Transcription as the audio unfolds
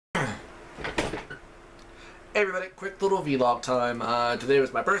Hey everybody, quick little vlog time. Today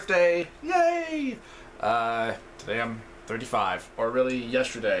was my birthday. Yay! Today I'm 35. Or really,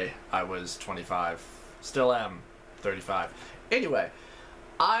 yesterday I was 25. Still am 35. Anyway,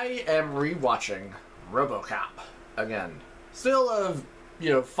 I am rewatching Robocop again. Still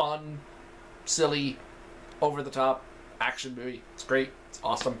a, fun, silly, over-the-top action movie. It's great. It's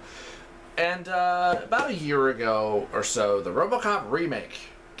awesome. And about a year ago or so, the Robocop remake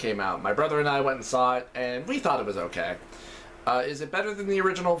came out. My brother and I went and saw it, and we thought it was okay. Is it better than the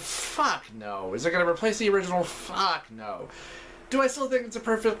original? Fuck no. Is it going to replace the original? Fuck no. Do I still think it's a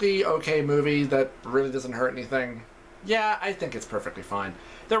perfectly okay movie that really doesn't hurt anything? Yeah, I think it's perfectly fine.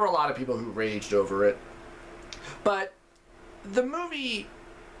 There were a lot of people who raged over it. But the movie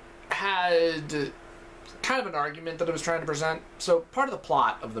had kind of an argument that it was trying to present. So part of the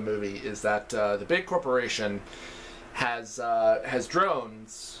plot of the movie is that the big corporation has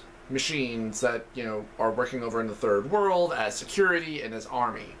drones, machines that, are working over in the third world as security and as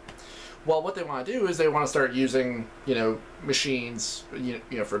army. Well, what they want to do is they want to start using, machines,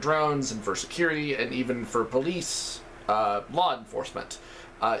 for drones and for security and even for police, law enforcement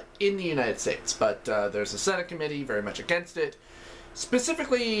in the United States. But there's a Senate committee very much against it.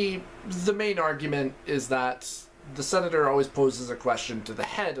 Specifically, the main argument is that the senator always poses a question to the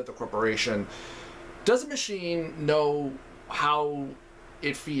head of the corporation. Does a machine know how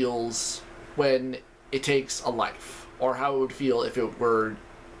it feels when it takes a life? Or how it would feel if it were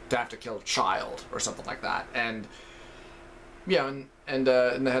to have to kill a child or something like that? And, and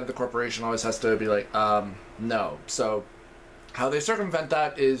the head of the corporation always has to be like, no. So how they circumvent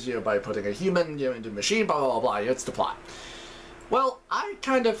that is, by putting a human, into a machine, blah, blah, blah, blah. It's the plot. Well, I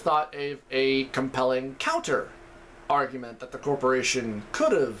kind of thought a compelling counter argument that the corporation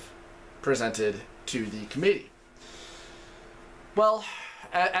could have presented to the committee. Well,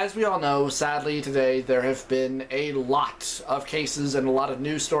 as we all know, sadly today there have been a lot of cases and a lot of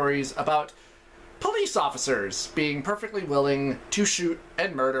news stories about police officers being perfectly willing to shoot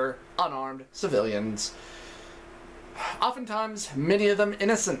and murder unarmed civilians. Oftentimes, many of them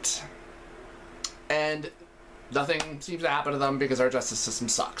innocent. And nothing seems to happen to them because our justice system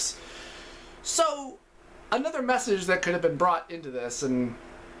sucks. So, another message that could have been brought into this and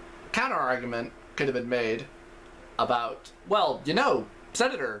counter-argument could have been made about, well,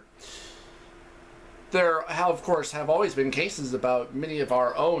 Senator, there of course have always been cases about many of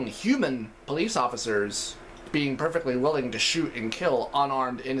our own human police officers being perfectly willing to shoot and kill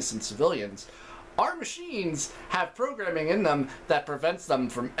unarmed innocent civilians. Our machines have programming in them that prevents them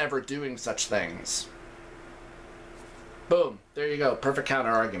from ever doing such things. Boom. There you go. Perfect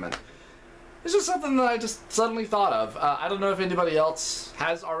counter-argument. It's just something that I just suddenly thought of. I don't know if anybody else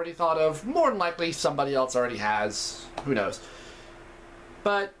has already thought of. More than likely, somebody else already has. Who knows?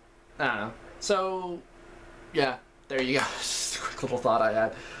 But, I don't know. So, yeah. There you go. Just a quick little thought I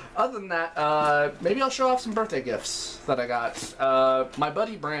had. Other than that, maybe I'll show off some birthday gifts that I got. My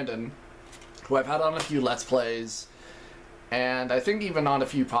buddy Brandon, who I've had on a few Let's Plays, and I think even on a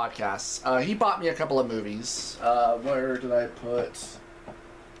few podcasts. He bought me a couple of movies. Where did I put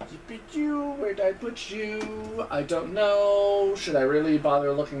you? Where did I put you? I don't know. Should I really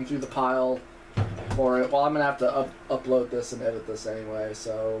bother looking through the pile for it? Well, I'm going to have to upload this and edit this anyway,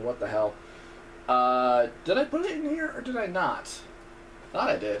 so what the hell. Did I put it in here or did I not? Thought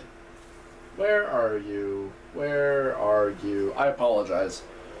I did. Where are you? Where are you? I apologize.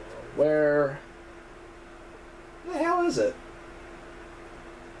 Where the hell is it?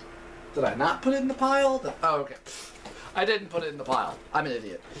 Did I not put it in the pile? Oh, okay. I didn't put it in the pile. I'm an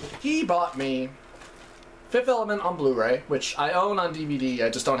idiot. He bought me Fifth Element on Blu-ray, which I own on DVD, I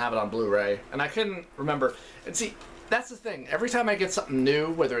just don't have it on Blu-ray. And I couldn't remember. And see, that's the thing. Every time I get something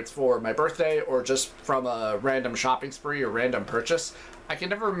new, whether it's for my birthday or just from a random shopping spree or random purchase, I can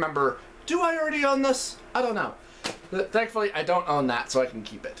never remember, do I already own this? I don't know. But thankfully, I don't own that, so I can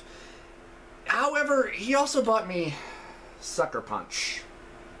keep it. However, he also bought me Sucker Punch.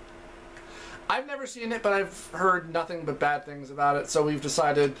 I've never seen it, but I've heard nothing but bad things about it, so we've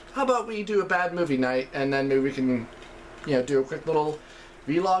decided, how about we do a bad movie night, and then maybe we can, do a quick little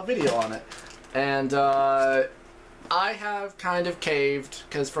vlog video on it. And, I have kind of caved,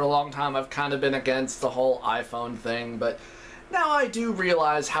 because for a long time I've kind of been against the whole iPhone thing, but now I do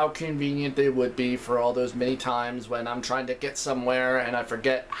realize how convenient they would be for all those many times when I'm trying to get somewhere and I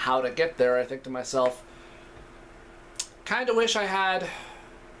forget how to get there. I think to myself, kind of wish I had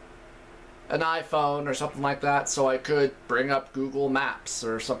an iPhone or something like that so I could bring up Google Maps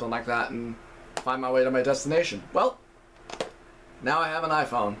or something like that and find my way to my destination. Well, now I have an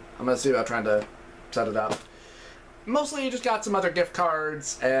iPhone. I'm going to see about trying to set it up. Mostly just got some other gift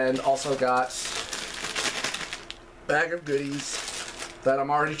cards and also got bag of goodies that I'm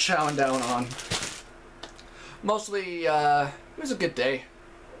already chowing down on. Mostly, it was a good day.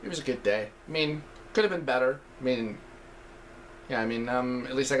 It was a good day. I mean, could have been better. I mean, yeah,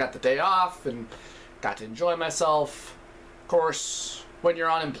 at least I got the day off and got to enjoy myself. Of course, when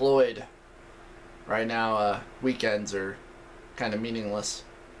you're unemployed, right now, weekends are kind of meaningless.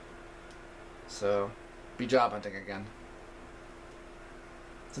 So, be job hunting again.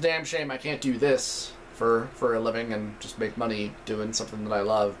 It's a damn shame I can't do this for a living and just make money doing something that I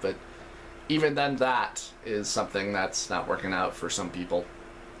love, but even then that is something that's not working out for some people,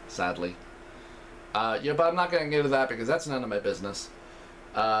 sadly. Yeah, but I'm not going to get into that because that's none of my business.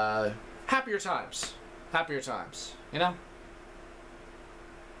 Happier times. Happier times, you know?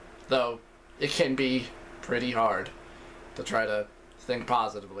 Though, it can be pretty hard to try to think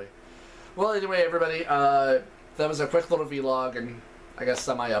positively. Well, anyway, everybody, that was a quick little vlog and I guess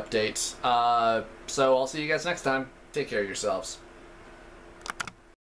semi-update. So I'll see you guys next time. Take care of yourselves.